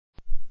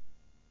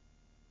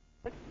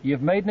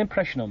You've made an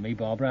impression on me,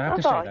 Barbara, I have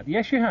to say that.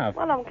 Yes, you have.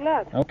 Well, I'm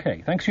glad.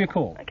 OK, thanks for your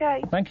call.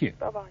 OK. Thank you.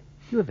 Bye-bye.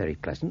 You were very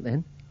pleasant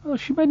then. Oh,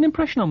 she made an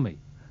impression on me.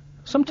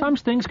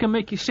 Sometimes things can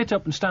make you sit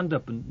up and stand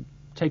up and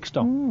take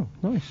stock.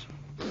 Nice.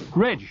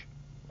 Reg.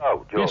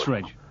 Oh, George. Yes,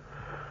 Reg.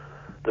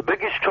 The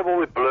biggest trouble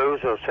with blues,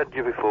 I've said to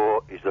you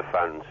before, is the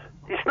fans.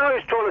 It's no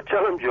use trying to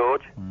tell them,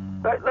 George.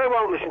 They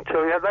won't listen to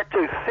you. They're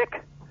too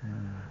thick.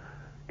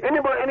 Any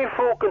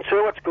fool can see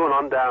what's going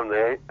on down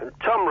there. And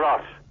Tom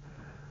Ross,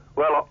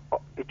 well,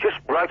 it just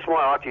breaks my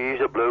heart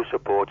he's a blues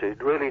supporter.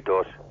 It really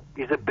does.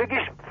 He's the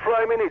biggest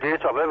flaming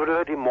idiot I've ever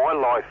heard in my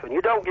life, and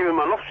you don't give him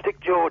enough stick,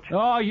 George.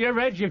 Oh, you,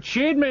 Reg, you've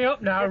cheered me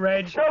up now,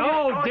 Reg.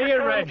 Oh,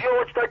 dear, Reg.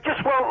 George, they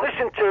just won't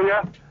listen to you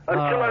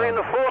until they're in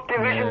the 4th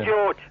Division,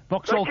 George.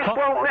 Vauxhall they just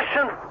won't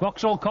listen.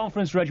 Vauxhall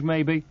Conference, Reg,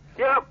 maybe.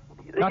 Yeah.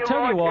 I'll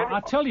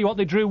tell you what,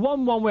 they drew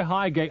 1-1 with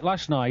Highgate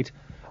last night,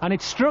 and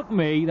it struck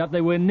me that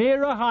they were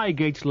nearer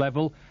Highgate's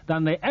level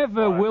than they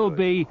ever will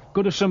be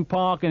Goodison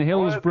Park and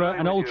Hillsborough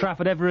and Old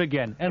Trafford ever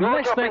again.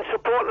 George, I've been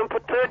supporting them for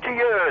 30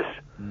 years.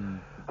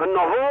 And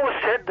I've always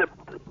said that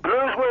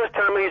Blues' worst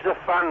enemy is the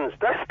fans.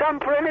 They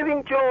stand for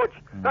anything, George.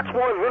 That's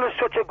why Villa's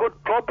such a good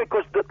club,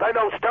 because they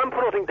don't stand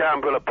for nothing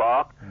down Villa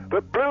Park.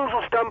 But Blues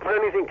will stand for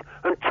anything.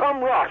 And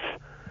Tom Ross,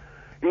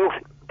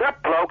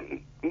 that bloke,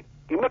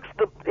 he makes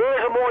the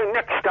ears of my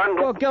neck stand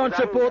up. Well, go and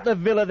support the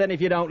Villa then if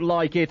you don't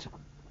like it.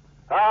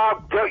 You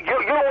want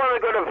to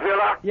go to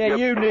Villa? Yeah,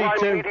 you need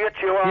to. Idiot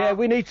you are. Yeah,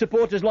 we need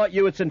supporters like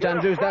you at St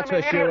Andrews, that's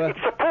for sure. It's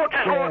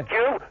supporters like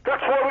you.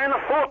 That's why we're in the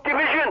 4th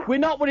Division. We're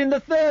not, we're in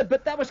the 3rd,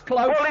 but that was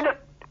close. Well,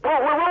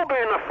 we will be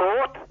in the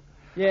 4th.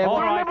 Yeah,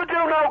 we'll never do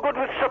no good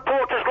with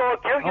supporters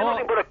like you. You're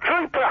nothing but a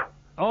creeper.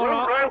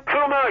 Round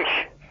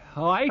Clumash.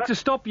 Oh, I hate to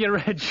stop you,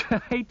 Reg.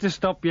 I hate to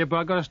stop you, but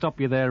I've got to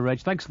stop you there, Reg.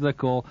 Thanks for the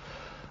call.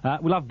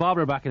 We'll have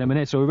Barbara back in a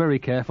minute, so we're very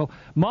careful.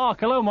 Mark,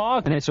 hello,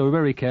 Mark. So we're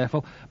very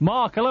careful.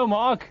 Mark, hello,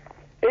 Mark.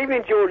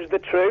 Evening, George the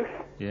Truth.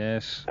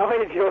 Yes. How are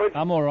you, George?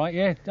 I'm all right,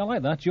 yeah. I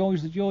like that,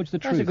 George the Truth.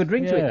 That's a good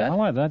ring to it, that. I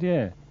like that,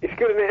 yeah. It's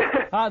good,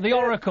 isn't it? The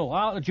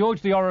Oracle.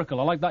 George the Oracle.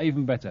 I like that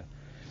even better.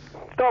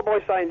 Start by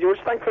saying, George,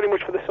 thanks very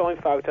much for the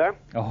signed photo.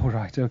 Oh,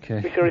 right,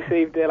 OK. Which I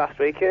received last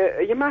week.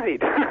 Are you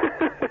married?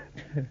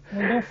 Well,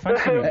 no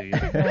fancy me.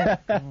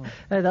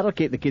 Hey, that'll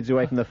keep the kids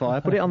away from the fire.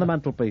 Put it on the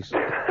mantelpiece.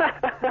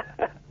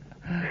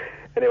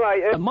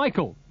 Anyway...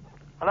 Michael.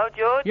 Hello,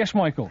 George. Yes,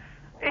 Michael.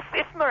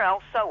 It's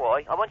Morel, so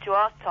I want to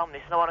ask Tom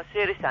this, and I want a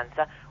serious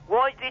answer.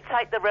 Why did it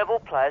take the Rebel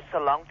players so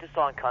long to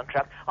sign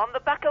contracts? On the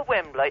back of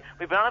Wembley,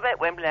 we've been on about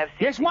Wembley now since.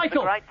 Yes,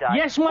 Michael.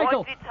 Yes,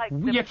 Michael.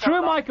 You're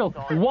true, Michael.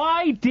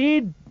 Why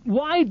did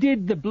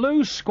the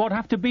Blues squad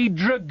have to be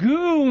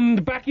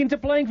dragooned back into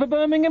playing for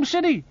Birmingham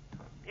City?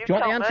 Do you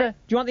want the answer? Do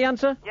you want the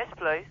answer? Yes,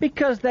 please.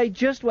 Because they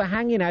just were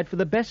hanging out for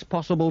the best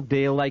possible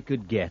deal they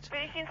could get.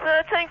 Finishing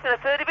 13th in the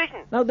 3rd Division.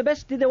 No,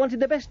 they wanted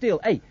the best deal.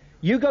 Hey,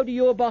 you go to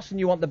your boss and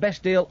you want the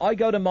best deal. I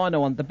go to mine, I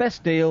want the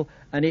best deal.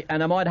 And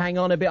I might hang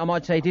on a bit. I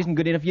might say it isn't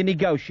good enough. You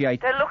negotiate.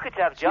 They're lucky to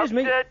have jobs,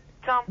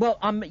 Tom. Well,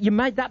 you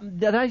made that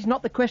is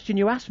not the question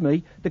you asked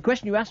me. The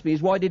question you asked me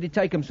is why did it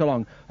take them so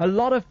long? A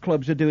lot of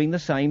clubs are doing the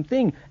same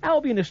thing.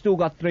 Albion has still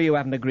got 3 who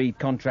haven't agreed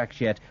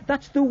contracts yet.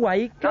 That's the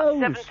way it goes.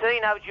 Not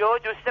 17 now,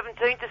 George. There was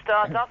 17 to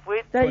start off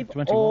with. They've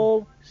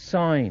all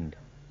signed.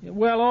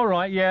 Well, all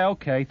right, yeah,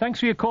 OK.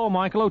 Thanks for your call,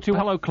 Michael.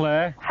 Hello,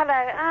 Claire.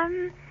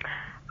 Hello,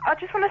 I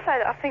just want to say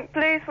that I think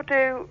Blues will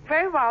do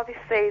very well this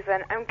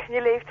season, and can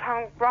you leave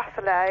Tom Ross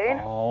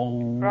alone?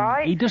 Oh,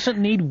 right? He doesn't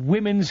need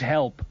women's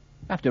help.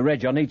 After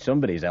Reg, I need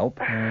somebody's help.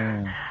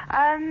 And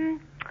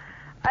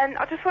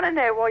I just want to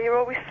know why you're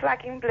always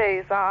slagging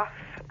Blues off,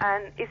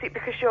 and is it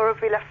because you're a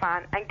Villa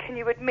fan, and can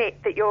you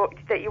admit that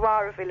you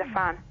are a Villa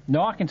fan?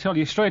 No, I can tell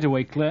you straight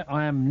away, Claire,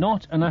 I am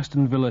not an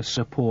Aston Villa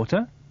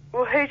supporter.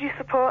 Well, who do you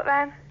support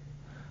then?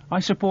 I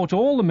support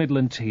all the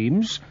Midland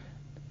teams.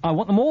 I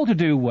want them all to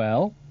do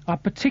well. I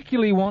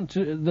particularly want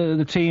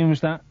the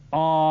teams that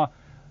are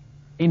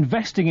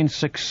investing in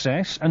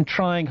success and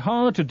trying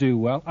hard to do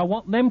well. I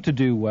want them to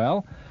do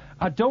well.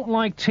 I don't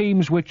like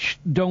teams which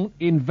don't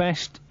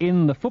invest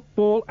in the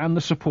football and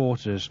the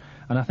supporters.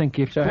 And I think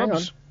if clubs... Hang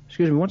on.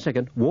 Excuse me one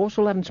second.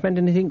 Walsall haven't spent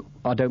anything,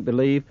 I don't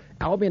believe.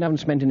 Albion haven't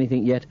spent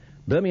anything yet.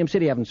 Birmingham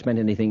City haven't spent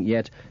anything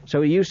yet. So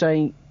are you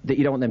saying that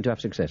you don't want them to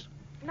have success?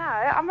 No,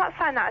 I'm not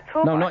saying that at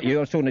all. No, not you.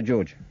 I was talking to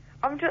George.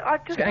 I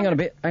just hang on a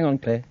bit. Hang on,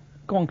 Claire.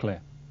 Go on,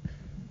 Claire.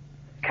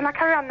 Can I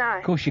carry on now?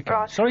 Of course you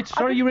can. Right.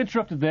 Sorry you were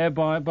interrupted there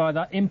by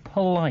that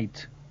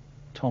impolite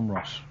Tom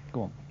Ross.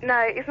 Go on. No,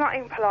 it's not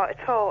impolite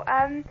at all.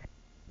 And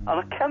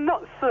I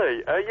cannot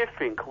see how you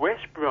think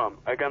West Brom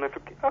are going to...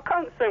 I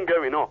can't see them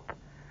going up.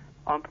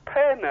 I'm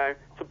prepared now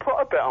to put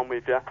a bet on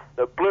with you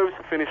that Blues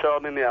will finish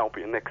hard in the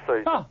Albion next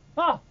season.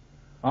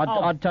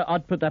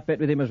 I'd put that bet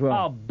with him as well.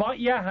 I'll bite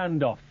your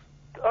hand off.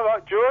 All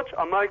right, George,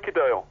 I'll make a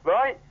deal,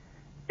 right?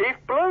 If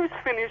Blues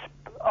finish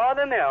hard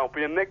in the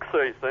Albion next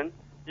season,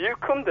 you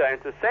come down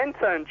to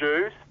St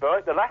Andrews,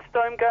 right, the last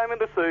home game of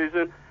the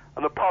season,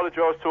 and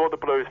apologise to all the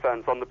Blues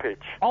fans on the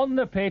pitch. On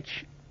the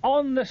pitch,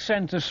 on the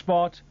centre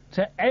spot,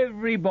 to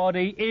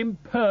everybody in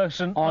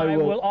person, I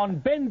will on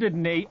bended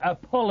knee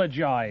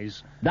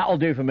apologise. That'll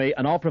do for me,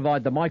 and I'll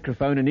provide the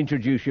microphone and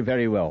introduce you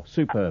very well.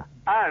 Superb.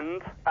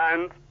 And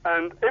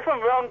if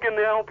I'm wrong and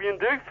the Albion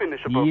do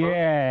finish above us,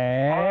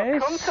 I'll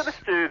come to the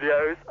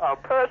studios, I'll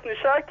personally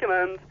shake your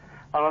hand,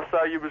 and I'll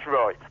say you was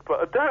right. But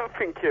I don't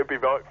think you'll be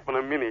right for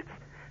a minute.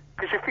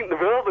 Because you think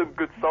they're all a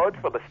good side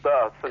for the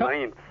start, and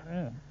they ain't.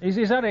 Yeah.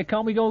 Is that it?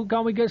 Can't we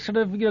get sort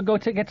of,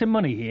 get some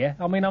money here?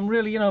 I mean, I'm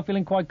really,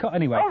 feeling quite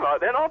anyway. All right,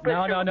 then, I'll bet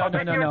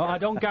No, I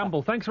don't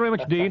gamble. Thanks very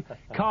much, Dean.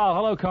 Carl,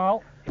 hello, Carl.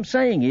 What I'm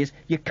saying is,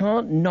 you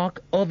can't knock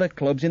other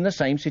clubs in the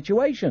same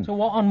situation. So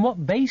on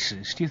what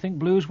basis do you think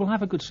Blues will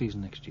have a good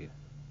season next year?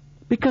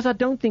 Because I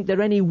don't think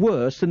they're any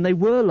worse than they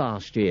were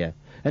last year.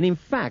 And in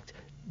fact,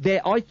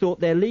 I thought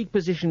their league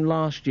position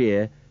last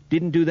year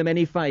didn't do them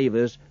any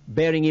favours,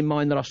 bearing in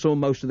mind that I saw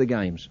most of the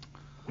games.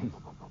 Oh,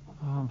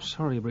 I'm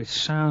sorry, but it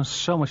sounds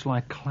so much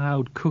like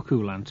Cloud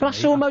Cuckoo Land to But me.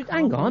 I saw most...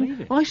 Hang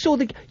on. I saw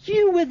the...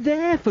 You were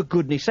there, for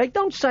goodness sake.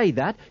 Don't say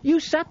that. You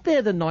sat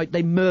there the night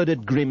they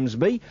murdered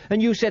Grimsby,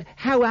 and you said,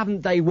 how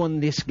haven't they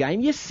won this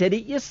game? You said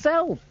it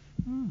yourself.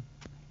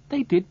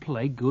 They did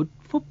play good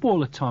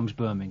football at times,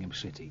 Birmingham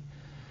City.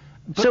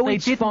 But So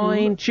it's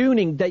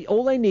fine-tuning.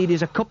 All they need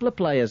is a couple of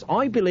players.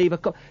 I believe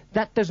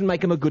that doesn't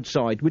make them a good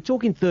side. We're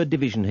talking third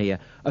division here.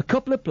 A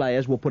couple of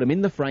players will put them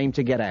in the frame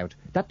to get out.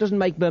 That doesn't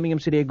make Birmingham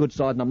City a good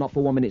side, and I'm not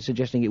for 1 minute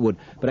suggesting it would.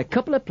 But a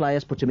couple of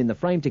players put them in the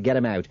frame to get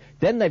them out.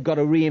 Then they've got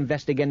to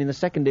reinvest again in the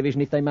second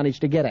division if they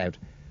manage to get out.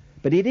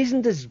 But it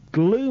isn't as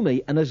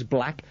gloomy and as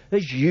black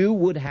as you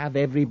would have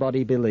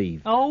everybody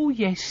believe. Oh,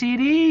 yes,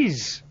 it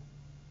is.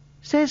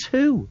 Says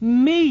who?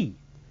 Me.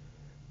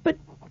 But,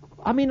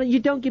 I mean, you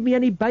don't give me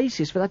any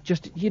basis for that,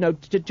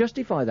 to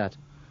justify that.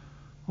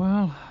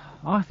 Well,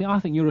 I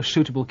think you're a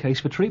suitable case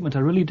for treatment, I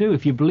really do,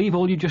 if you believe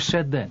all you just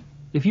said then.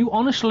 If you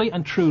honestly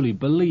and truly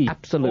believe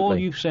all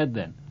you've said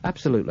then.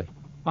 Absolutely.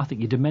 I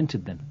think you're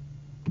demented then.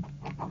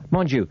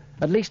 Mind you,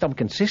 at least I'm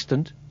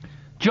consistent.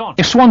 John.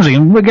 If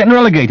Swansea, we're getting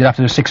relegated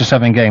after the 6 or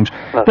 7 games.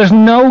 There's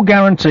no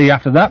guarantee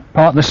after that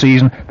part of the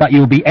season that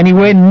you'll be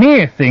anywhere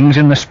near things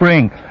in the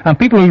spring. And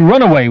people who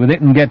run away with it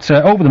and get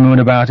over the moon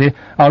about it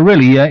are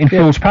really in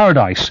fool's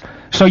paradise.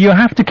 So you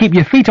have to keep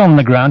your feet on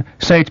the ground,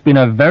 say it's been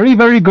a very,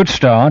 very good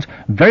start,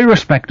 very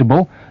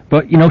respectable,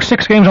 but,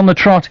 6 games on the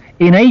trot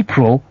in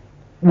April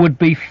would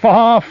be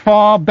far,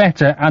 far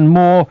better and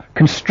more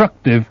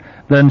constructive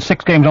than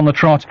 6 games on the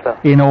trot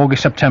in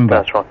August, September.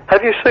 That's right.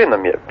 Have you seen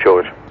them yet,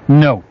 George?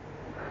 No.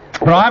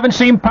 But I haven't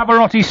seen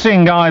Pavarotti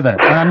sing either,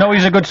 and I know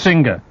he's a good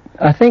singer.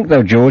 I think,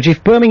 though, George,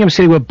 if Birmingham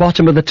City were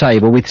bottom of the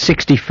table with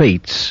 60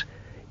 defeats,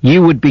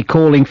 you would be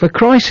calling for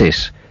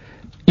crisis.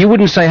 You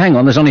wouldn't say, hang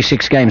on, there's only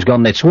 6 games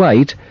gone, let's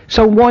wait.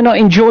 So why not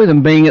enjoy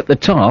them being at the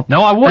top?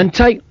 No, I wouldn't.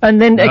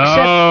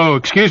 No,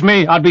 excuse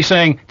me, I'd be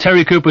saying,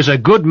 Terry Cooper's a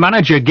good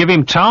manager, give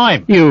him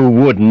time. You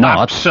would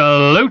not.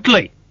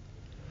 Absolutely.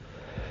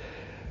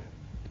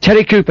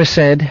 Terry Cooper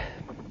said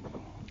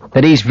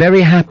that he's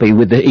very happy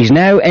with he's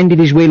now ended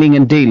his wheeling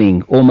and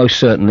dealing, almost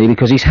certainly,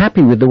 because he's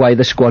happy with the way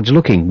the squad's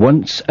looking.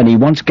 And he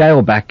wants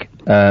Gale back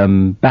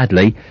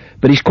badly,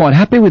 but he's quite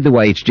happy with the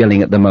way it's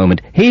gelling at the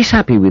moment. He's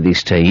happy with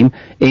his team,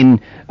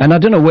 and I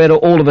don't know where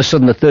all of a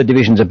sudden the third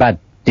division's a bad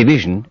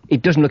division.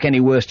 It doesn't look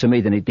any worse to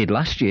me than it did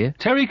last year.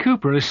 Terry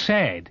Cooper has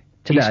said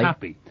he's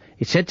happy.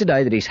 He said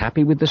today that he's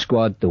happy with the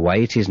squad the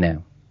way it is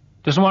now.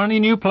 Doesn't want any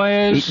new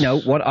players?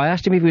 I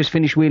asked him if he was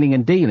finished wheeling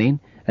and dealing,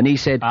 and he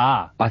said,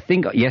 I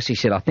think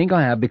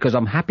I have, because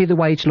I'm happy the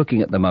way it's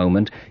looking at the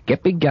moment.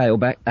 Get Big Gale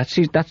back. That's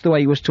the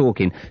way he was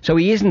talking. So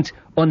he isn't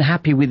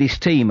unhappy with his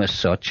team as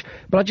such,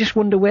 but I just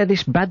wonder where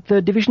this bad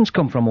third division's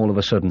come from all of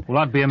a sudden. Well,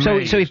 I'd be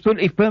amazed. So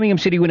if Birmingham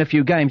City win a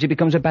few games, it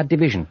becomes a bad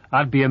division.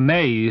 I'd be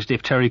amazed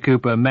if Terry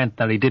Cooper meant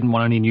that he didn't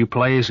want any new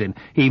players in.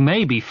 He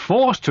may be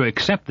forced to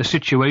accept the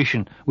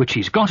situation which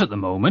he's got at the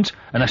moment,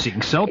 unless he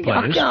can sell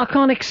players. I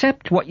can't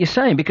accept what you're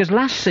saying, because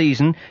last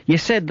season you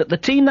said that the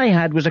team they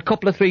had was a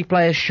couple of 3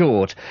 players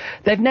short.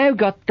 They've now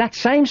got that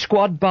same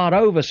squad, bar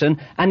Overson,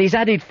 and he's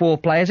added 4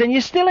 players, and you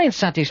still ain't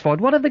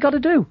satisfied. What have they got to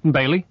do?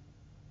 Bailey.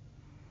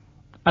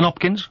 And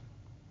Hopkins.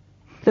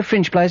 They're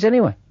fringe players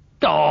anyway.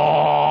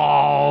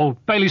 Oh,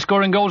 Bailey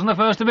scoring goals in the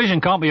first division.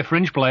 Can't be a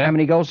fringe player. How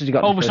many goals has he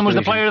got? Overson was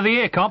the player of the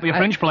year. Can't be a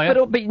fringe player.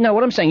 But no,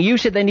 what I'm saying, you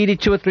said they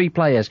needed 2 or 3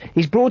 players.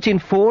 He's brought in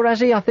 4, has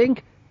he, I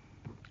think?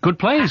 Good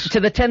players. To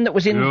the 10 that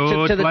was in...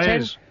 to the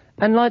players.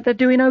 10. And, they're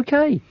doing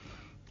okay.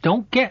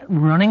 Don't get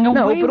running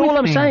away with No, but all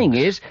I'm things. saying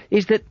is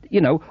that,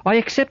 I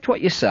accept what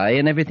you say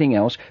and everything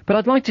else, but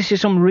I'd like to see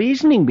some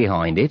reasoning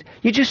behind it.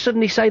 You just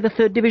suddenly say the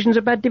third division's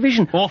a bad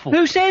division. Awful.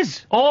 Who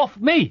says?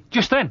 Me,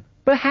 just then.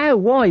 But how?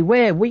 Why?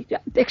 Where?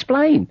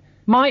 Explain.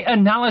 My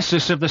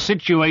analysis of the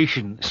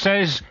situation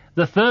says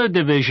the third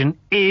division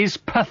is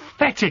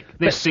pathetic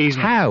this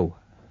season. How?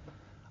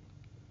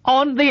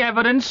 On the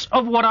evidence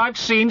of what I've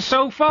seen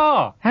so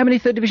far. How many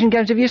third division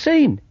games have you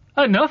seen?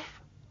 Enough.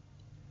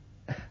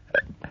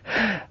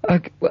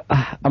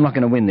 I'm not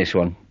going to win this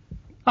one.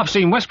 I've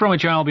seen West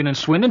Bromwich Albion and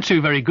Swindon, 2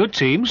 very good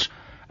teams,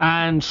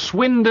 and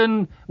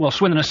Swindon,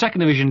 a second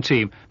division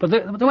team, but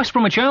the West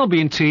Bromwich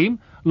Albion team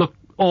look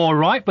all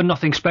right, but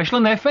nothing special,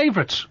 and they're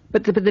favourites.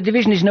 But the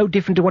division is no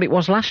different to what it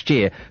was last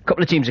year. A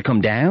couple of teams have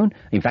come down.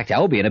 In fact,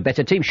 Albion, a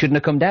better team, shouldn't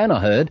have come down, I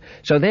heard.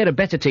 So they're a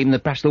better team than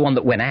perhaps the one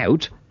that went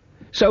out.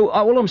 So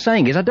all I'm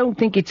saying is I don't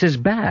think it's as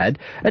bad.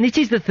 And it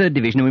is the third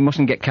division, and we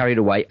mustn't get carried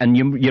away. And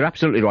you're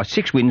absolutely right.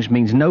 6 wins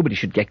means nobody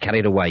should get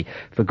carried away,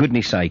 for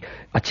goodness sake.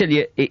 I tell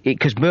you,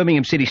 because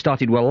Birmingham City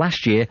started well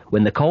last year,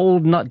 when the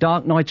cold,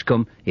 dark nights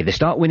come, if they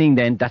start winning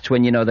then, that's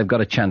when you know they've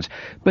got a chance.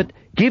 But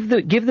give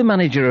the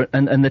manager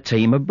and the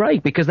team a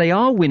break, because they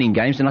are winning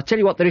games. And I tell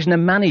you what, there isn't a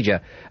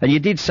manager. And you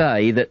did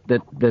say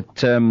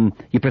that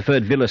you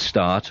preferred Villa's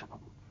start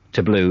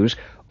to Blues.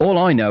 All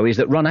I know is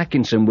that Ron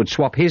Atkinson would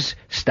swap his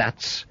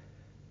stats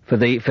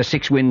for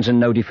 6 wins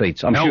and no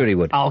defeats. I'm sure he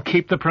would. I'll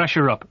keep the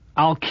pressure up.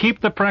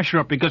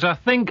 Because I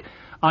think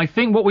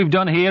what we've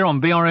done here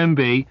on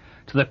BRMB,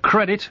 to the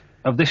credit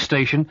of this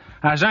station,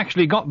 has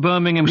actually got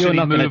Birmingham City moving.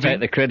 You're not going to take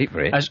the credit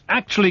for it. Has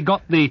actually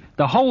got the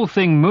whole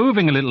thing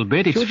moving a little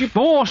bit. It's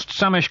forced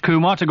Samesh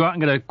Kumar to go out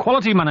and get a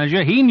quality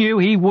manager. He knew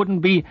he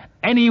wouldn't be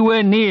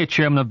anywhere near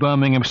chairman of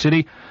Birmingham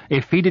City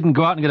if he didn't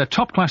go out and get a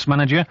top-class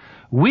manager.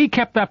 We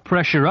kept that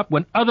pressure up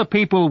when other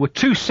people were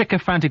too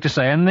sycophantic to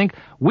say anything.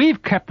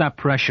 We've kept that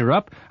pressure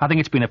up. I think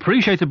it's been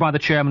appreciated by the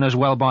chairman as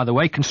well, by the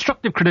way.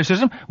 Constructive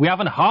criticism. We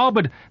haven't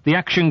harboured the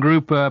Action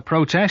Group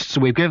protests.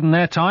 We've given them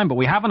their time, but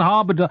we haven't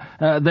harboured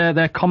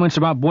their comments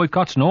about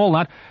boycotts and all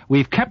that.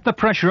 We've kept the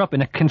pressure up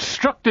in a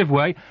constructive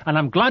way, and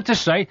I'm glad to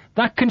say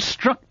that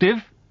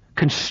constructive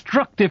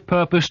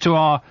purpose to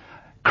our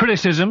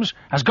criticisms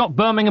has got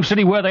Birmingham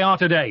City where they are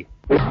today.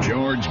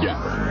 George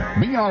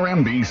Gavin,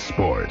 BRMB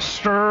Sports.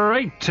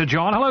 Straight to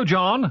John. Hello,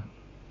 John.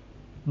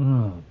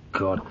 Oh,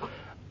 God.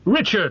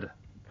 Richard.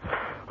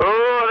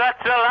 Oh,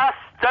 that's the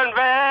Aston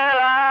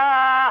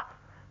Villa.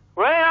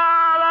 Where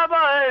all the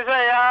boys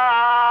we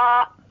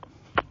are.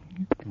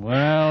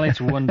 Well, it's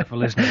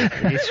wonderful, isn't it?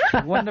 It's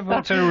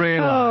wonderful to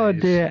realise. Oh,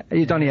 dear.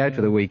 He's only out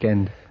for the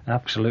weekend.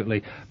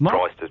 Absolutely.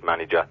 Christ as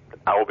manager,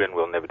 Albion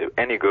will never do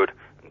any good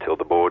until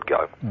the board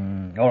go.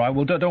 All right,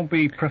 well, don't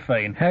be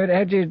profane. How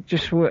do you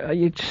just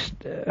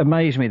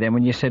amazed me then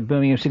when you said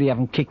Birmingham City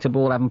haven't kicked a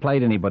ball, haven't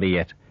played anybody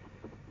yet.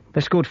 They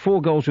scored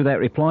 4 goals without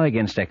reply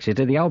against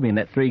Exeter. The Albion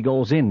let 3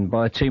 goals in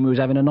by a team who was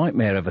having a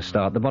nightmare of a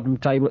start. The bottom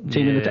table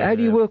team in the How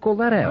do you work all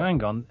that out?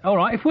 Hang on. All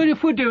right, if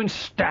we're doing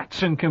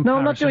stats and comparisons. No,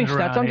 I'm not doing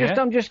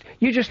stats.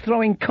 You're just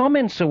throwing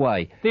comments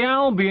away. The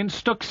Albion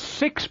stuck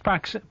 6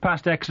 past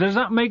Exeter. Does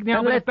that make the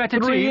Albion a better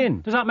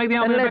team? Does that make the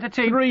Albion a better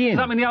team? 3 in.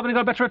 Does that mean the Albion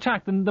got a better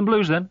attack than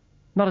Blues then?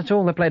 Not at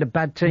all. They played a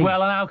bad team.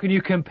 Well, and how can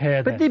you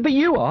compare them? But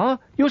you are.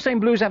 You're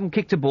saying Blues haven't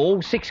kicked a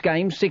ball, 6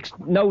 games,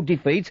 no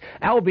defeats.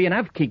 Albion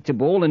have kicked a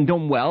ball and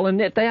done well, and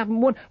yet they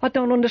haven't won. I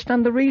don't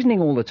understand the reasoning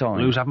all the time.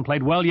 Blues haven't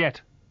played well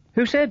yet.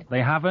 Who said?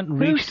 They haven't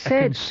reached a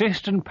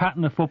consistent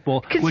pattern of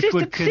football which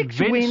would convince...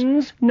 6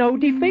 wins, no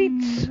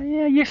defeats.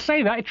 Yeah, you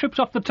say that. It trips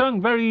off the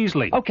tongue very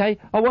easily. OK,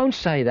 I won't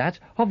say that.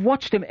 I've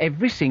watched them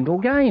every single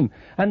game.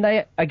 And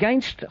they,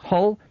 against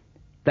Hull,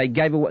 they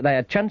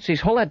had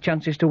chances. Hull had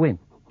chances to win.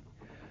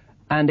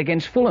 And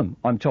against Fulham,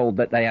 I'm told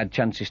that they had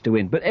chances to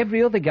win. But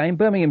every other game,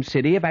 Birmingham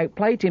City have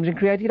outplayed teams and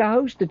created a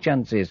host of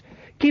chances.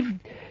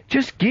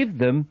 Just give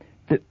them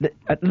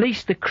at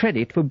least the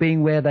credit for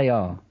being where they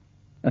are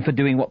and for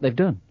doing what they've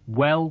done.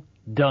 Well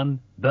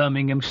done,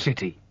 Birmingham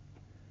City.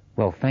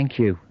 Well, thank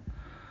you.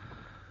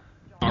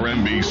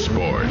 RMB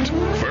Sport,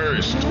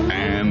 first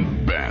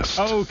and best.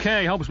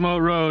 OK,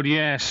 Hobbsmoor Road,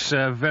 yes,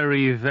 a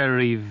very,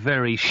 very,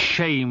 very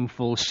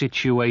shameful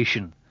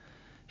situation.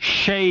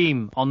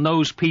 Shame on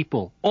those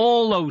people,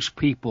 all those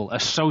people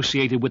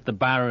associated with the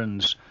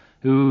Barons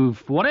who,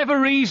 for whatever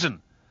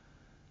reason,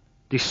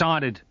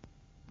 decided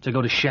to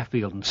go to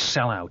Sheffield and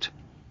sell out.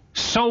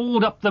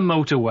 Sold up the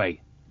motorway.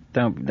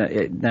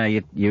 Now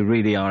you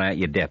really are out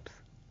your depth.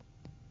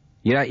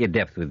 You're out your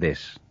depth with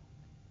this.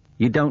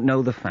 You don't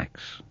know the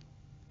facts.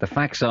 The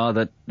facts are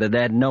that they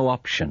had no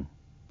option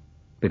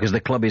because the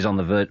club is on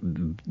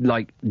the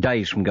like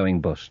days from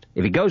going bust.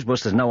 If it goes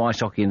bust, there's no ice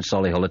hockey in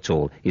Solihull at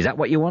all. Is that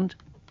what you want?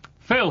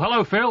 Phil,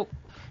 hello, Phil.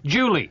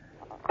 Julie.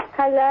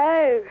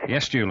 Hello.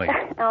 Yes, Julie.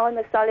 I'm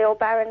a Solihull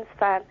Barons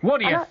fan.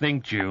 What do you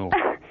think, Jule?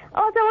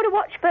 I don't want to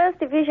watch First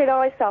Division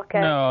ice hockey.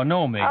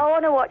 No, me. I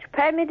want to watch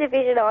Premier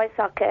Division ice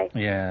hockey.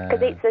 Yeah.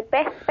 Because it's the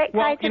best spectator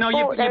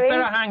sport you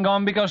better hang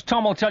on, because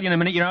Tom will tell you in a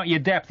minute you're out of your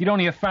depth. You're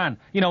only a fan.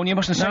 You know, and you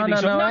mustn't say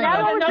these...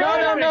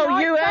 No,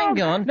 you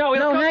hang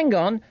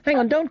on. Hang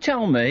on, don't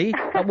tell me.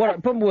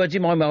 Put words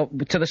in my mouth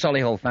to the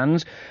Solihull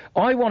fans.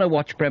 I want to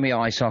watch Premier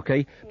ice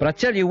hockey, but I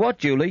tell you what,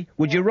 Julie,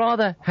 would you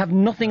rather have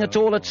nothing at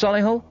all at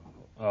Solihull?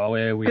 Oh,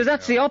 here we go. Because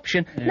that's the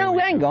option. No,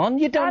 hang on,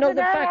 you don't know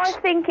the facts. I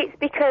think it's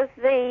because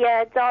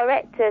the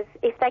directors,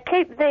 if they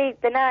keep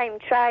the name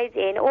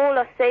trading, all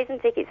the season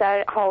tickets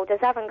holders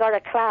haven't got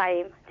a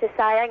claim to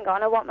say, hang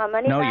on, I want my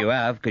money back. No, you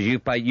have, because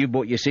you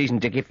bought your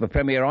season ticket for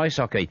Premier Ice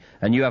Hockey,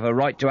 and you have a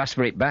right to ask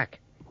for it back.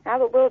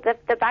 No,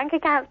 but the bank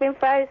account's been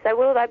froze, so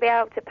will they be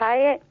able to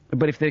pay it?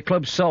 But if the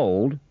club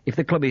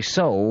is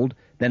sold,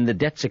 then the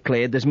debts are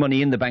cleared, there's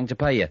money in the bank to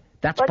pay you.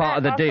 That's part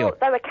of the deal. I thought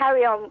they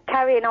were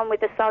carrying on with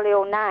the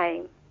Solihull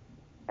name,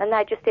 and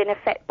they're just in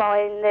effect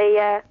buying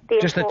the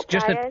import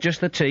players.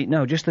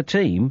 Just the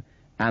team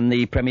and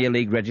the Premier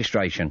League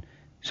registration.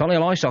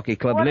 Solihull Ice Hockey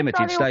Club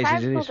Limited stays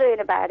as it is. What are doing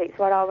about it is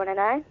what I want to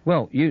know.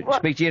 Well,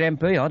 speak to your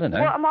MP, I don't know.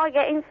 What am I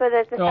getting for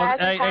the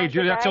Hey,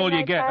 Julie, that's all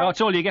you get.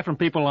 That's all you get from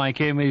people like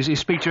him is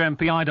speak to your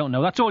MP, I don't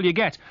know. That's all you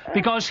get.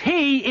 Because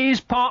he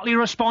is partly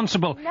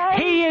responsible. No,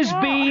 he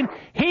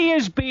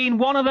has been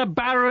one of the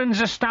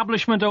Barons'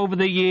 establishment over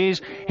the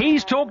years. Yeah.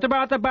 He's talked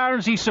about the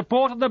Barons, he's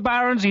supported the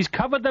Barons, he's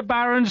covered the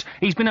Barons,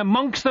 he's been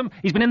amongst them,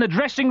 he's been in the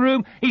dressing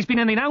room, he's been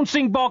in the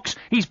announcing box,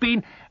 he's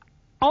been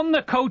on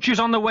the coaches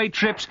on the way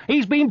trips,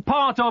 he's been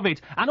part of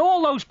it. And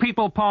all those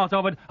people part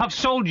of it have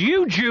sold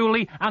you,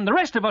 Julie, and the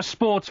rest of us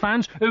sports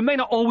fans who may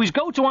not always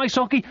go to ice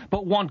hockey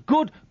but want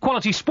good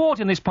quality sport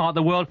in this part of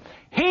the world.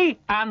 He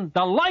and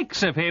the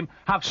likes of him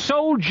have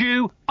sold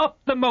you up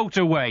the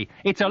motorway.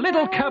 It's a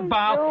little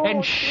cabal,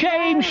 and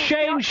shame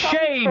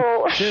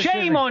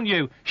on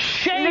you.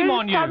 Shame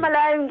on you. Leave Tom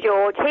alone,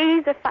 George.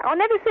 He's a fan. I'll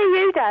never see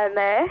you down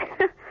there.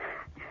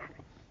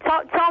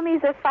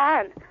 Tommy's a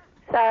fan.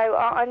 So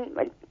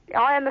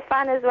I am a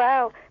fan as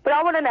well. But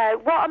I want to know,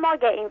 what am I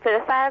getting for the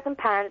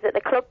 £1,000 that the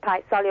club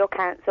pays Solihull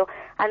Council?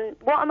 And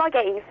what am I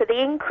getting for the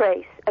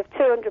increase of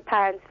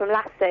 £200 from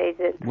last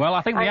season? Well,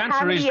 I think the answer is...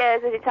 how many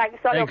years has it taken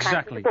Solihull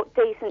Council to put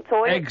decent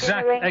toilets in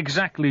the ring?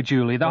 Exactly,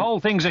 Julie. The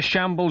whole thing's a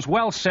shambles.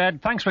 Well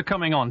said. Thanks for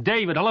coming on.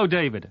 David. Hello,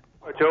 David.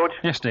 Hi, George.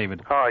 Yes,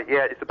 David. Hi,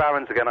 yeah, it's the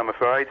Barons again, I'm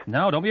afraid.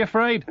 No, don't be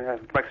afraid. Yeah,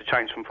 it makes a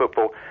change from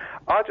football.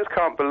 I just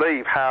can't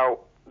believe how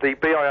the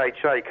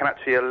BIHA can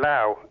actually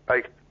allow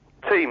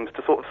teams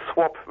to sort of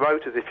swap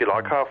rotors, if you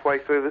like, halfway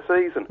through the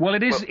season. Well,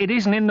 it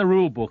isn't in the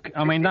rule book.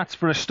 I mean, that's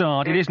for a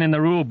start. It isn't in the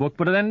rule book,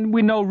 but then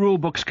we know rule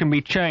books can be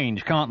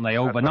changed, can't they,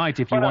 overnight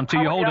if you want to.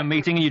 You hold a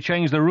meeting and you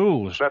change the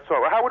rules. That's right.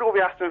 Well, how would all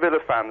the Aston Villa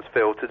fans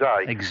feel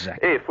today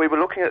if we were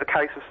looking at a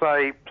case of,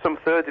 say, some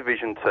third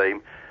division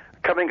team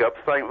coming up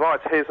saying, right,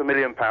 here's £1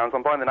 million,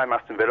 I'm buying the name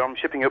Aston Villa, I'm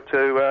shipping up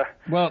to,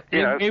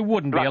 it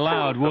wouldn't be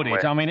allowed, would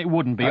it? I mean, it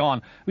wouldn't be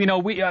on. You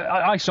know,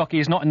 ice hockey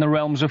is not in the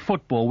realms of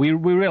football. We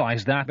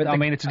realise that. But I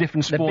mean, it's a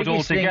different sport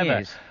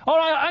altogether. All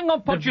right, hang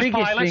on, Pontius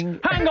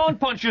Pilate. Hang on,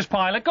 Pontius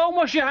Pilate. Go and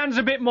wash your hands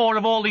a bit more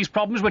of all these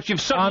problems, which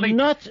you've suddenly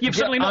not been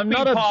part of. I'm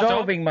not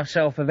absolving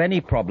myself of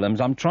any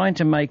problems. I'm trying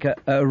to make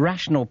a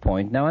rational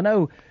point. Now, I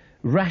know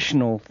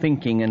rational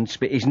thinking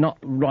is not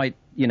right,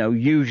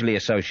 usually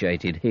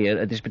associated here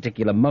at this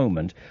particular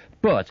moment,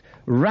 but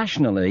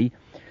rationally,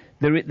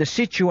 the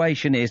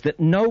situation is that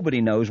nobody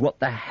knows what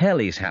the hell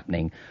is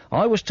happening.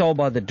 I was told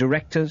by the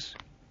directors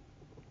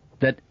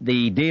that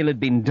the deal had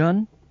been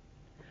done.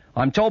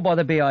 I'm told by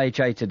the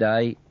BIHA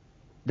today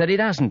that it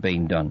hasn't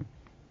been done.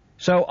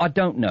 So I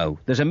don't know.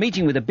 There's a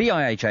meeting with the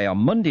BIHA on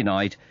Monday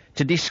night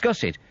to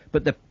discuss it,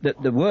 but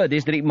the word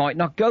is that it might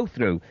not go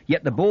through,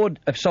 yet the board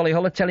of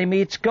Solihull are telling me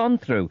it's gone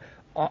through.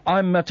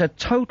 I'm at a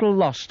total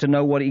loss to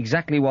know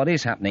exactly what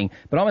is happening,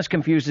 but I'm as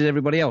confused as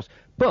everybody else.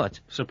 But...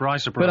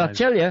 Surprise. But I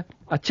tell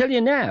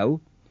you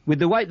now, with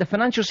the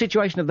financial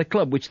situation of the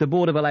club, which the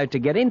board have allowed to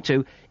get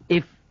into,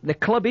 if the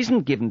club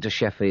isn't given to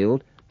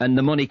Sheffield and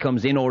the money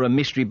comes in, or a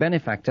mystery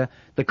benefactor,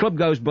 the club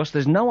goes bust.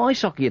 There's no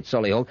ice hockey at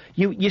Solihull.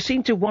 You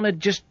seem to want to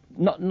just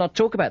not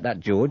talk about that,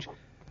 George.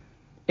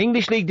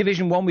 English League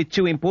Division 1 with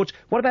 2 imports.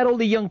 What about all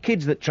the young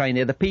kids that train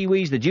there? The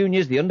Pee-wees, the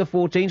juniors, the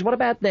under-14s? What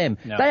about them?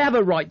 No. They have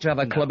a right to have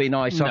a club in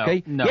ice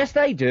hockey. No. Yes,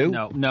 they do.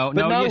 No,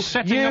 you're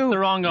setting up the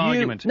wrong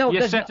argument.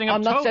 You're setting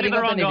up totally the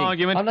wrong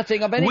argument. I'm not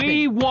setting up anything.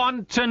 We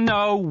want to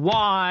know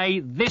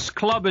why this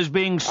club is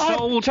being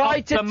sold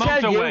up the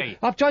motorway.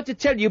 I've tried to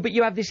tell you, but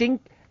you have this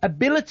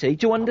ability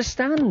to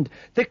understand.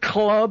 The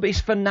club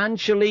is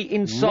financially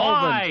insolvent.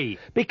 Why?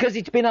 Because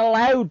it's been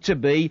allowed to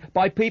be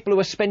by people who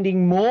are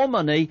spending more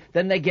money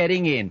than they're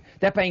getting in.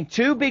 They're paying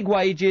too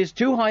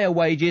higher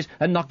wages,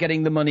 and not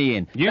getting the money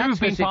in. You've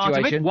been part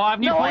of it. Why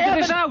haven't you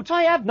pointed this out?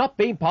 I have not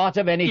been part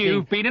of anything.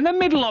 You've been in the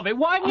middle of it.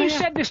 Why haven't you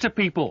said this to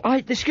people?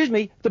 Excuse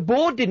me, the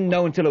board didn't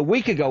know until a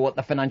week ago what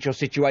the financial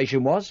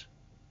situation was.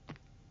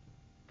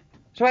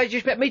 So I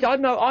just me.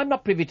 I'm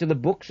not privy to the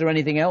books or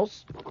anything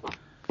else.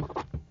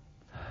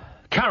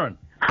 Karen.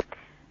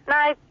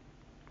 No,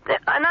 they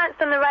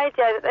announced on the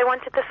radio that they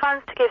wanted the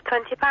fans to give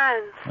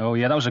 £20. Oh,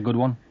 yeah, that was a good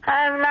one.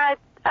 No,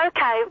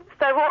 okay,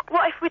 so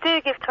what if we do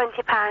give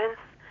 £20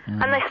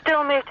 and they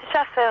still move to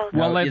Sheffield?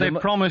 Well,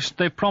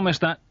 they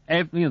promised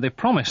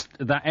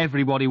that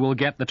everybody will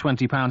get the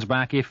 £20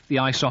 back if the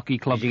ice hockey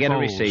club you get a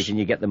receipt and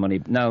you get the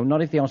money. No,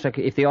 not if the ice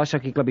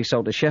hockey club is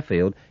sold to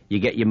Sheffield, you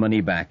get your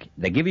money back.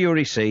 They give you a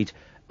receipt,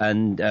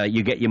 and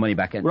you get your money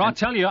back. Well, I'll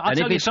tell you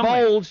something. And if it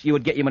folds, you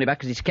would get your money back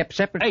because it's kept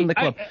separate from the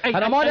club. And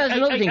I might add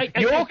another thing.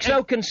 You're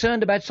so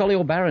concerned about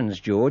Solihull Barons,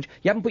 George.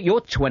 You haven't put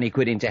your 20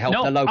 quid in to help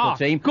the local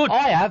team. Good.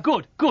 I have.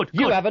 Good.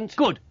 You haven't.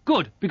 Good.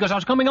 Because I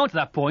was coming on to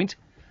that point.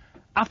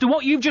 After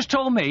what you've just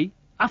told me,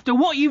 After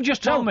what you've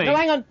just told me... No,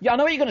 hang on. I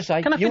know what you're going to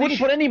say. Can I finish? You wouldn't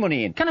put any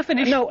money in. Can I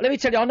finish? No, let me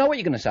tell you, I know what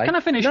you're going to say. Can I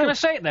finish? No. Can I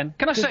say it then?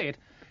 Can I say it?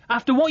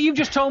 After what you've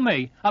just told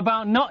me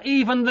about not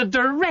even the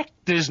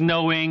directors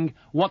knowing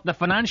what the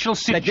financial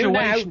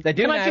situation... They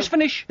do now. Can I just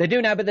finish? They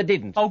do now, but they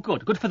didn't. Oh,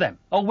 good. Good for them.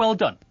 Oh, well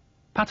done.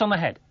 Pat on the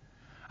head.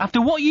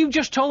 After what you've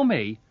just told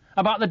me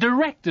about the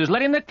directors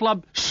letting the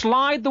club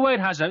slide the way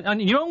it has, in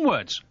your own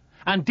words,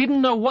 and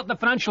didn't know what the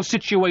financial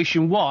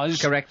situation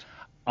was... Correct.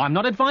 I'm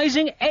not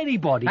advising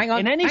anybody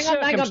in any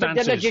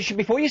circumstances.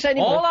 Before you say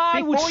any more,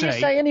 before you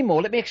say any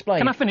more, let me explain.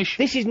 Can I finish?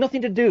 This is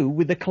nothing to do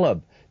with the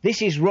club.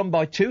 This is run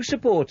by two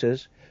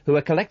supporters who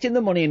are collecting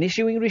the money and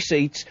issuing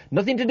receipts.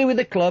 Nothing to do with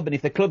the club, and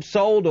if the club's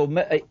sold or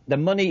the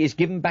money is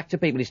given back to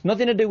people, it's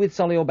nothing to do with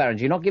Solihull Barons.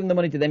 You're not giving the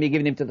money to them, you're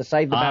giving it to the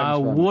Save the Barons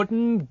Fund. I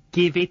wouldn't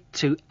give it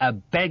to a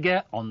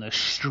beggar on the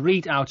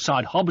street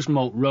outside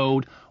Hobbsmoat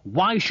Road.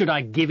 Why should I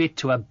give it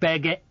to a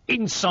beggar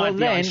inside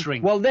the ice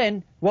rink? Well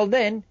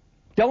then,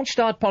 don't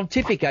start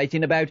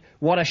pontificating about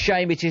what a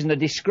shame it is and a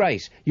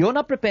disgrace. You're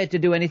not prepared to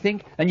do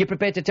anything, and you're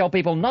prepared to tell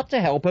people not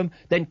to help them,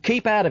 then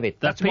keep out of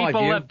it. That's my view.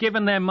 People have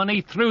given their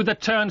money through the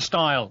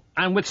turnstile,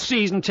 and with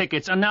season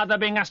tickets, and now they're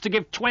being asked to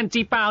give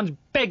 £20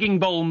 begging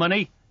bowl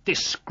money.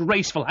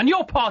 Disgraceful. And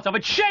you're part of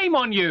it. Shame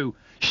on you!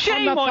 Shame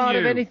on you! I'm not part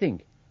of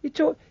anything.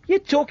 You're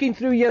talking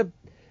through your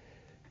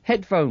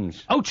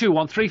headphones.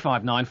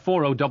 021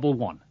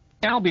 4011.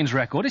 Albion's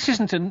record, this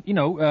isn't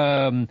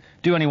to,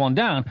 do anyone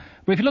down,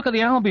 but if you look at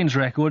the Albion's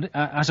record,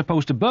 as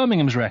opposed to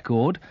Birmingham's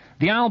record,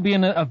 the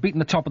Albion have beaten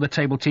the top of the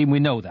table team, we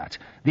know that.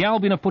 The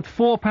Albion have put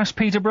 4 past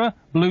Peterborough,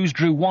 Blues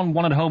drew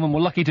 1-1 at home and were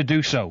lucky to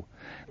do so.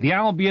 The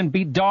Albion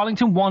beat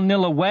Darlington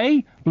 1-0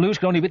 away, Blues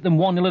could only beat them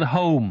 1-0 at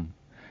home.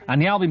 And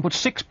the Albion put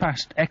 6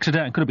 past Exeter,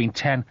 and could have been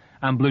 10,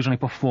 and Blues only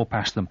put 4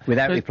 past them.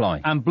 Without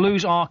reply. And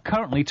Blues are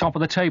currently top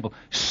of the table.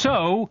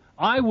 So,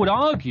 I would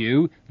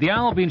argue the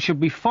Albion should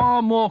be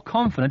far more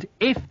confident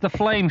if the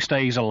flame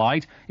stays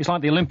alight. It's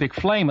like the Olympic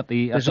flame at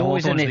the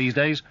Hawthorns these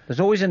days. There's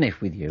always an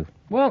if with you.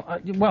 Well,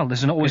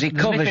 there's an always... It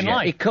covers you.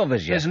 It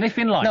covers you. There's an if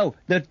in life. No,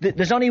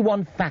 there's only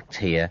one fact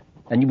here,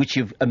 and which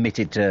you've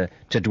omitted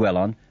to dwell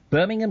on.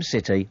 Birmingham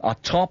City are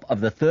top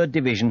of the 3rd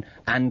division,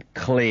 and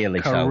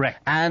clearly so.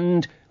 Correct.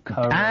 And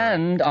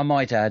I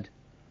might add,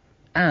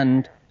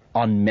 and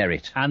on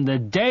merit. And the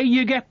day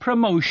you get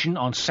promotion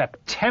on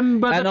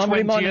September the 20th... And I'm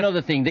reminding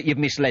another thing that you've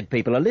misled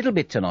people a little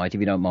bit tonight, if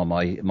you don't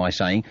mind my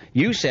saying.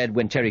 You said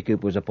when Terry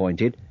Cooper was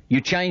appointed, you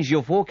changed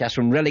your forecast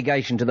from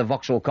relegation to the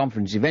Vauxhall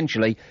Conference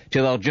eventually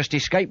to they'll just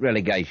escape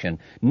relegation.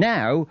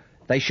 Now,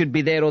 they should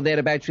be there or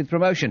thereabouts with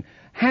promotion.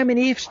 How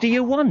many ifs do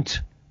you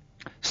want?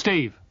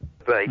 Steve.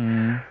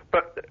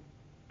 But...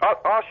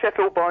 Are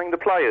Sheffield buying the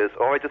players,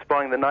 or are they just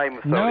buying the name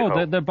of Solihull?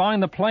 No, they're buying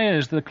the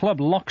players, the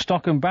club, lock,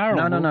 stock and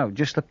barrel. No,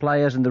 just the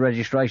players and the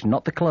registration,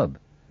 not the club.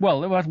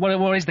 Well,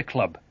 what is the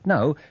club?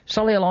 No,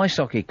 Solihull Ice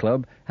Hockey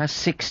Club has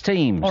 6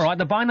 teams. All right,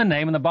 they're buying the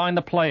name and they're buying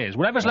the players.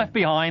 Whatever's left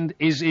behind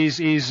is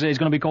going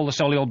to be called the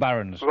Solihull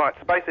Barons. Right,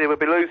 so basically we'll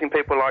be losing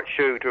people like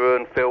Shudra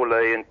and Phil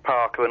Lee and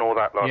Parker and all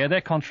that lot. Yeah,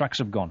 their contracts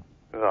have gone.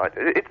 Right,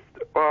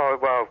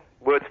 well,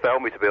 words fail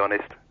me, to be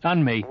honest.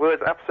 And me.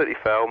 Words absolutely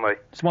fail me.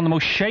 It's one of the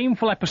most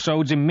shameful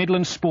episodes in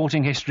Midland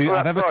sporting history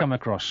I've ever come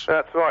across.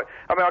 That's right.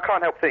 I mean, I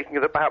can't help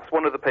thinking that perhaps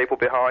one of the people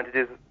behind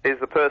it is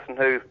the person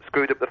who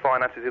screwed up the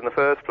finances in the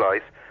first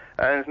place,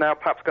 and is now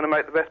perhaps going to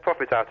make the best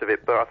profit out of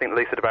it. But I think the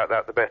least said about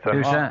that, the better.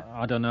 Who's that?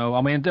 I don't know.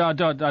 I mean, I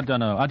don't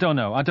know. I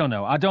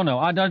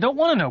don't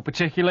want to know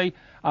particularly.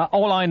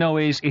 All I know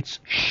is it's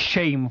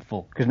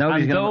shameful. Because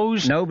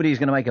nobody's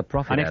going to make a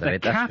profit out of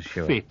it, that's for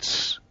sure. And if the cap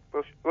fits...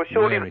 Well,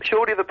 surely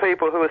the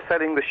people who are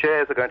selling the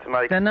shares are going to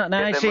make...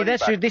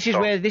 This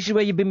is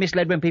where you've been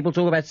misled when people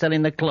talk about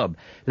selling the club.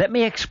 Let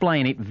me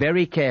explain it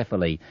very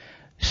carefully.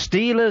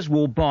 Steelers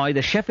will buy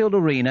the Sheffield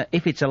Arena,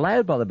 if it's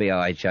allowed by the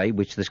BIHA,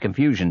 which there's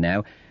confusion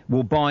now,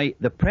 will buy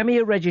the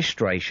Premier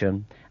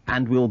registration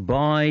and will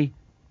buy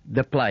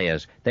the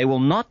players. They will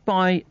not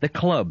buy the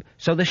club.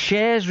 So the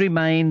shares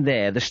remain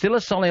there. There's still a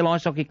Solihull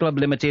Ice Hockey Club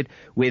Limited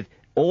with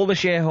all the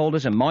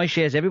shareholders and my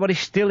shares, everybody's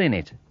still in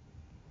it.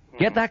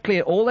 Get that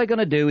clear. All they're going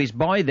to do is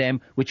buy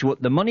them,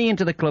 the money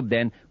into the club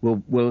then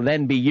will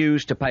then be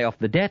used to pay off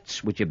the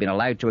debts, which have been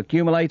allowed to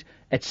accumulate,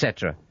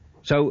 etc.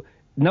 So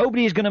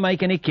nobody is going to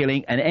make any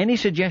killing, and any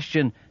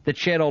suggestion that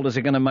shareholders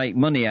are going to make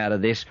money out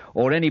of this,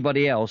 or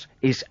anybody else,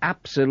 is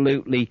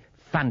absolutely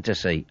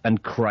fantasy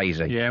and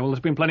crazy. Yeah, well,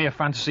 there's been plenty of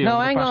fantasy. No, over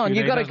the hang past on, few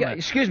you've got days, to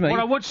excuse me. What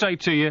I would say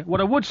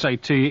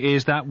to you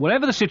is that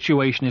whatever the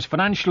situation is,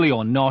 financially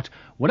or not,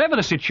 whatever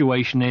the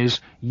situation is,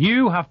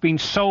 you have been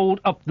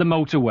sold up the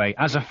motorway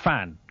as a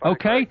fan.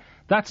 Okay?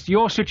 That's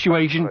your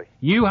situation.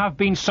 You have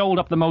been sold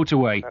up the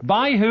motorway.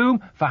 By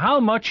whom, for how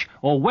much,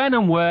 or when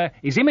and where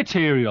is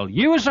immaterial.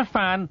 You as a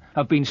fan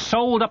have been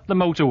sold up the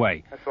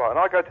motorway. That's right, and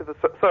I go to the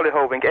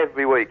Solihull rink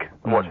every week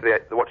and watch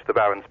the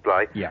Barons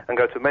play, and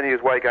go to as many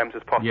away games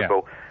as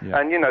possible. Yeah.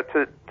 And,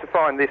 to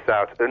find this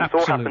out, and it's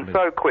all happened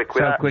so quick.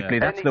 So quickly,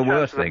 that's the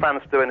worst thing. The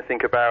fans do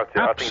anything about it.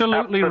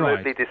 Absolutely I think right.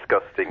 absolutely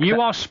disgusting.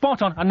 You are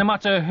spot on, and no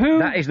matter who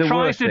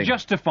tries to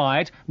justify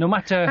it, no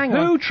matter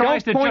who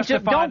tries to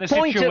justify the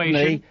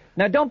situation...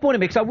 Now, don't point at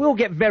me, because I will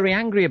get very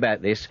angry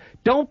about this.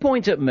 Don't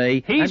point at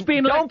me. He's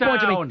been let down. Don't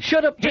point at me.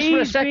 Shut up just for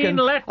a second.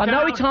 I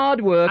know it's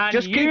hard work.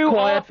 Just keep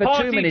quiet for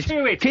 2 minutes.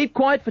 Keep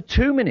quiet for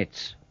 2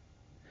 minutes.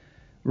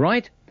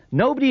 Right?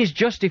 Nobody is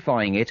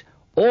justifying it.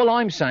 All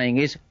I'm saying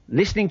is,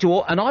 listening to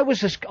all... And I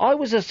was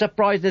as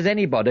surprised as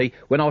anybody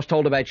when I was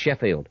told about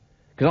Sheffield,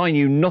 because I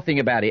knew nothing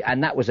about it,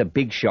 and that was a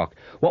big shock.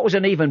 What was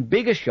an even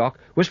bigger shock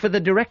was for the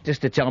directors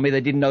to tell me they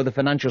didn't know the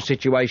financial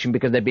situation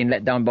because they'd been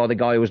let down by the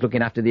guy who was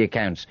looking after the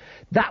accounts.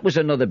 That was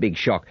another big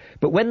shock.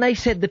 But when they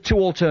said the two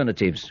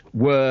alternatives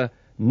were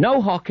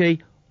no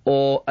hockey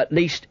or at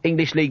least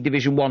English League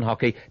Division 1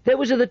 hockey,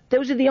 those are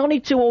the only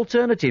two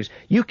alternatives.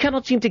 You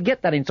cannot seem to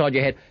get that inside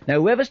your head.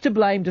 Now, whoever's to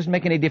blame doesn't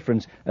make any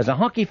difference. As a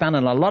hockey fan,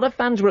 and a lot of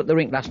fans were at the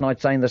rink last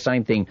night saying the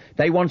same thing,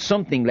 they want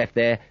something left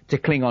there to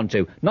cling on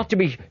to, not to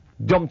be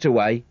dumped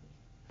away.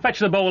 Fetch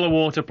the bowl of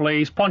water,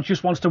 please.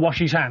 Pontius wants to wash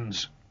his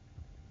hands.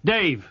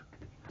 Dave.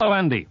 Oh,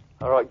 Andy.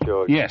 All right,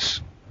 George.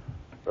 Yes.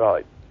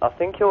 Right. I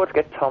think you ought to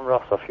get Tom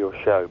Ross off your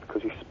show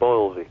because he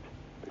spoils it.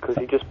 Because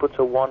he just puts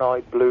a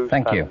one-eyed Blues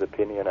fan's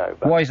opinion over.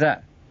 Why is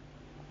that?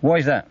 Why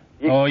is that?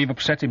 You've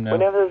upset him now.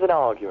 Whenever there's an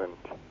argument,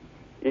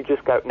 you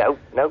just go, no,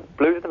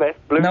 Blues are the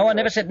best. Blues no, I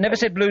never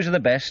said Blues are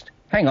the best.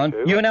 Hang on,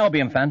 you an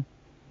Albion fan?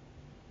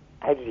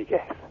 How did you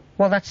guess?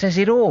 Well, that says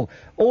it all.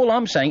 All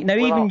I'm saying, now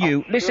even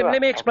you, listen, let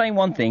me explain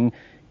one thing.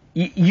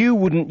 You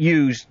wouldn't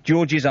use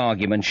George's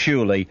argument,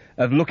 surely,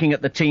 of looking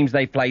at the teams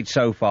they've played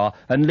so far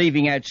and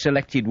leaving out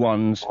selected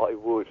ones. I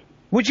would.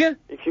 Would you?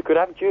 If you could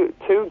have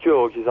two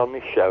Georges on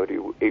this show,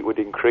 it would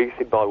increase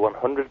it by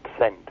 100%.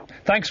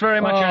 Thanks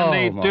very much,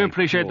 Andy. Do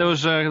appreciate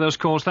those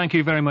calls. Thank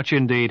you very much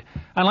indeed.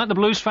 And like the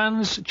Blues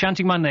fans,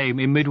 chanting my name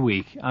in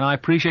midweek, and I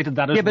appreciated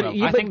that as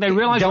well. I think they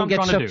realise what I'm trying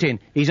to do. Don't get sucked in.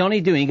 He's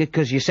only doing it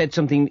because you said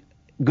something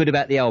good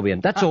about the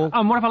Albion. That's all.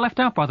 And what have I left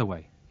out, by the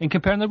way? In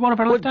comparing them, what have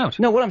I left out?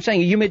 No, what I'm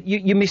saying,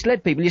 you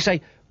misled people. You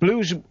say,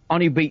 Blues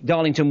only beat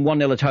Darlington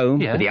 1-0 at home,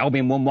 but the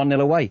Albion won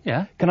 1-0 away.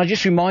 Yeah. Can I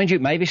just remind you,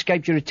 it may have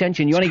escaped your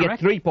attention, you only get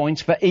 3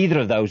 points for either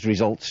of those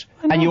results.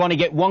 And you only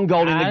get 1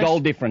 goal in the goal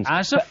difference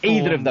for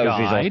either of those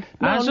results.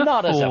 No,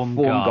 not as a form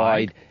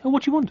guide. Well,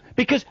 what do you want?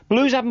 Because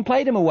Blues haven't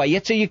played them away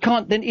yet, so you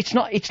can't, then it's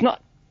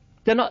not...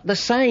 They're not the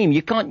same.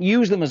 You can't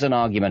use them as an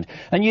argument.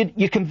 And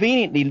you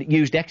conveniently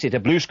used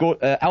Exeter.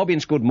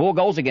 Albion scored more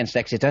goals against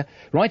Exeter,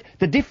 right?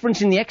 The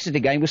difference in the Exeter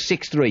game was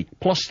 6-3,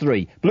 plus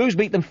 3. Blues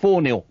beat them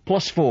 4-0,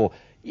 plus 4.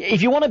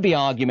 If you want to be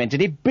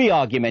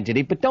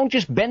argumentative, but don't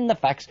just bend the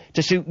facts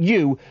to suit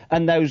you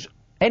and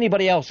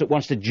anybody else that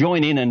wants to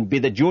join in and be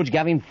the George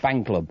Gavin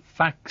fan club.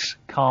 Facts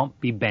can't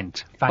be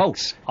bent.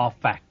 Facts are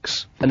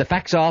facts. And the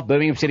facts are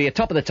Birmingham City are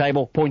top of the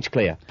table, points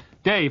clear.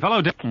 Dave,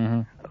 hello,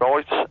 Dave.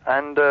 Right,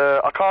 and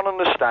I can't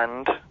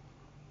understand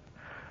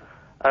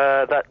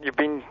that you've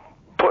been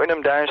putting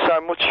them down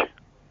so much.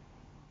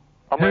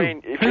 I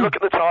mean, if you look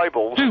at the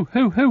tables... Who?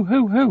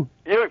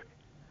 You.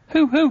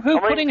 Who?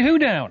 Putting who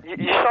down? You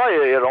say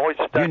here, right,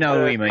 that you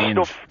know who he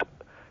means.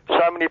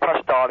 So many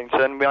past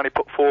Darlington, we only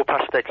put 4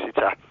 past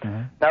Exeter.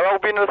 Now,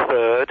 Albion are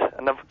third,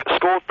 and they've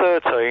scored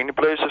 13, the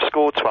Blues have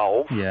scored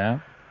 12. Yeah.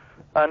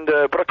 And,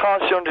 but I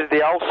can't see under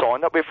the L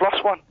sign that we've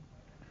lost one.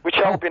 Which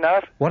Albion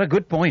have. What a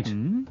good point.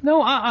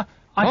 No, I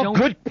don't...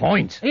 good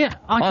point. Yeah,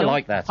 I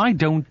like that. I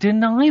don't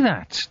deny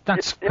that.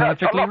 That's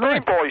perfectly I'm not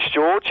right. being boys,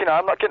 George,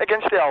 I'm not getting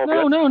against the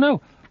Albion. No.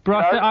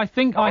 But I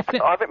think... I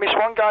haven't missed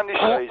one game this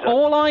season.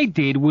 All I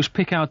did was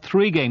pick out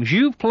 3 games.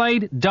 You've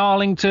played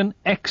Darlington,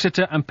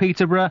 Exeter and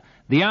Peterborough.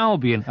 The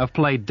Albion have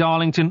played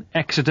Darlington,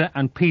 Exeter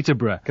and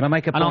Peterborough. Can I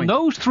make a point? And on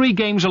those 3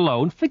 games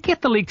alone,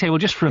 forget the league table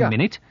just for a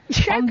minute.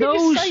 How can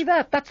you say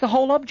that? That's the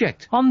whole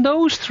object. On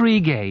those 3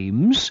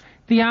 games...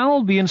 The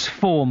Albion's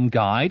form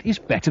guide is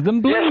better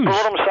than Blues. Yes, but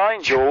what I'm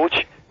saying,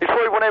 George, if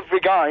we won every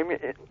game,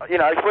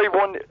 if we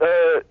won,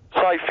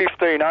 say,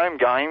 15 home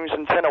games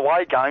and 10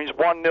 away games,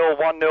 1-0,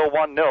 1-0,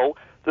 1-0,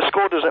 the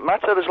score doesn't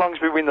matter as long as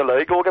we win the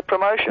league or get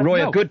promotion.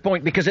 Roy, a good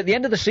point, because at the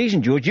end of the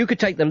season, George, you could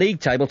take the league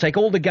table, take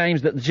all the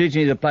games that the two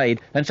teams have played,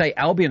 and say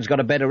Albion's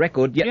got a better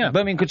record, yet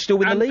Birmingham could still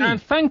win the league.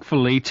 And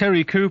thankfully,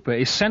 Terry Cooper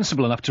is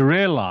sensible enough to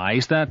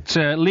realise that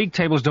league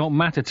tables don't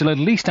matter till at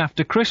least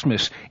after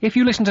Christmas. If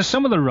you listen to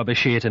some of the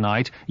rubbish here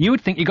tonight, you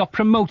would think you got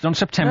promoted on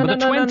September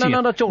the 20th. No,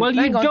 not at all. Well,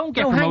 you don't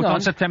get promoted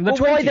on September the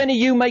 20th. Why then are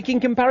you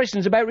making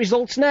comparisons about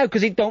results now?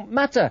 Because it don't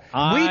matter.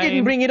 We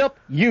didn't bring it up,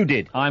 you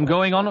did. I'm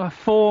going on a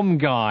form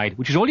guide,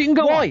 which is all you can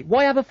go on.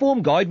 Why have a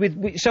form guide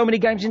with so many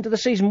games into the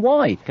season?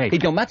 Why?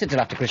 It don't matter till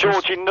after Christmas.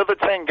 George, in another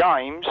 10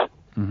 games,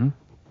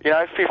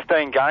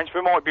 15 games,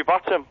 we might be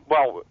bottom.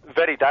 Well,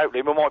 very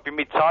doubtly, we might be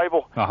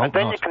mid-table. And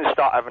then you can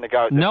start having a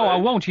go at the No, I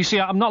won't. You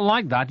see, I'm not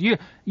like that. You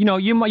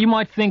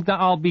might think that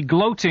I'll be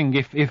gloating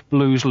if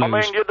Blues lose. I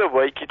mean, the other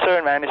week, you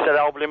turned around and said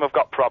Albion have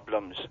got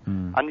problems.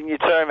 And then you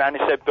turned around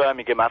and said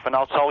Birmingham have, and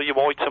I'll tell you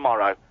why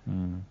tomorrow.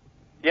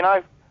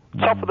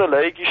 Top of the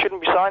league, you shouldn't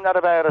be saying that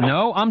about us.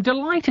 No, I'm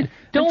delighted.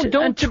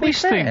 Don't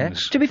twist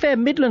things. To be fair,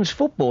 Midlands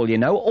football, you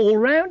know, all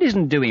round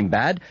isn't doing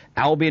bad.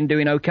 Albion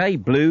doing okay,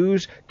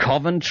 Blues,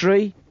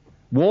 Coventry,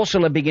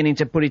 Walsall are beginning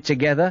to put it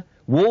together.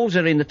 Wolves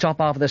are in the top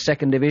half of the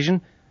second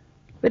division.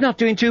 They're not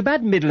doing too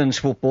bad, Midlands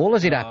football,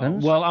 as it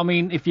happens. Well, I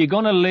mean, if you're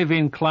going to live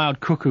in cloud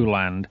cuckoo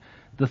land,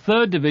 the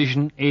third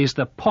division is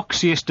the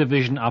poxiest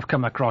division I've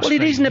come across Well, it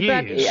for isn't years. a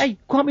bad... Hey,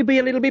 can't we be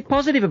a little bit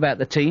positive about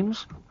the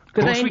teams?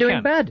 Because they ain't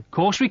doing bad. Of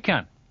course we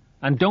can.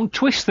 And don't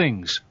twist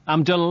things.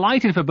 I'm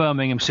delighted for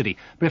Birmingham City.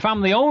 But if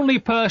I'm the only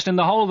person in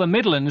the whole of the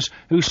Midlands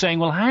who's saying,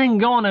 well,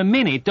 hang on a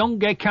minute, don't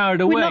get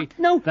carried away,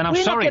 then I'm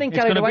sorry, it's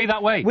going to be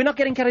that way. We're not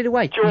getting carried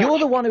away. George. You're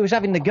the one who's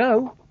having the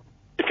go.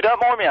 If you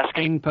don't mind me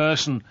asking. In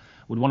person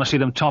would want to see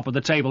them top of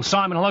the table.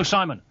 Simon, hello,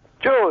 Simon.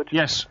 George.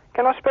 Yes.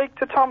 Can I speak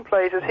to Tom,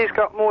 please, as he's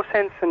got more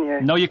sense than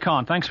you? No, you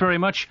can't. Thanks very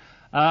much.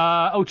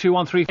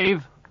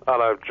 02135.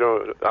 Hello,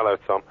 hello,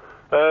 Tom.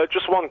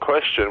 Just one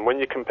question. When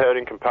you're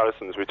comparing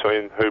comparisons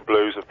between who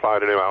Blues have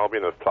played and who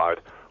Albion have played,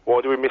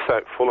 why do we miss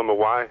out Fulham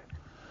away?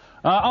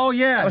 Oh,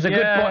 yeah. That was a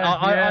good point.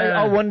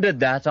 I wondered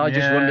that. I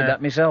just wondered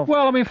that myself.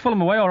 Well, I mean,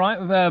 Fulham away, all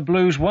right.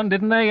 Blues won,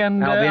 didn't they?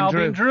 And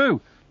Albion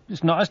drew.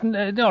 It's not,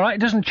 all right,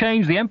 it doesn't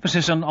change the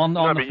emphasis on the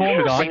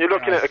form guy. When you're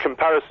looking at a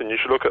comparison, you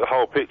should look at the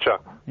whole picture.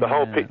 The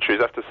whole picture is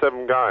after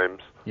 7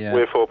 games,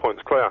 we're 4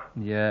 points clear.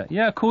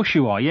 Yeah, of course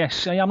you are.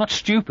 Yes, I'm not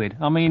stupid.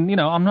 I mean, you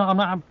know, I'm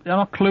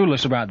not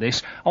clueless about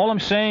this. All I'm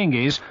saying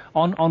is,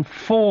 on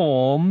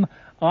form,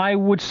 I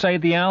would say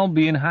the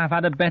Albion have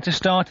had a better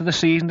start to the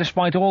season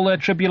despite all their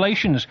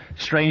tribulations,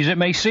 strange as it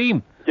may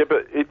seem. Yeah,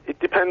 but it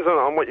depends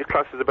on what your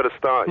class is a better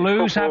start.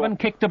 Blues haven't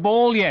kicked a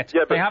ball yet.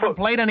 Yeah, they haven't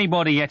played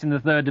anybody yet in the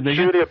third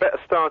division. Surely a better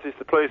start is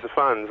to please the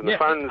fans, and the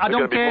fans I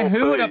don't care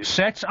who it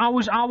upsets. I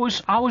was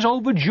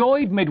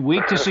overjoyed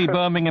midweek to see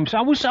Birmingham.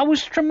 I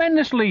was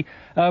tremendously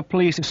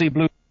pleased to see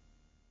Blues.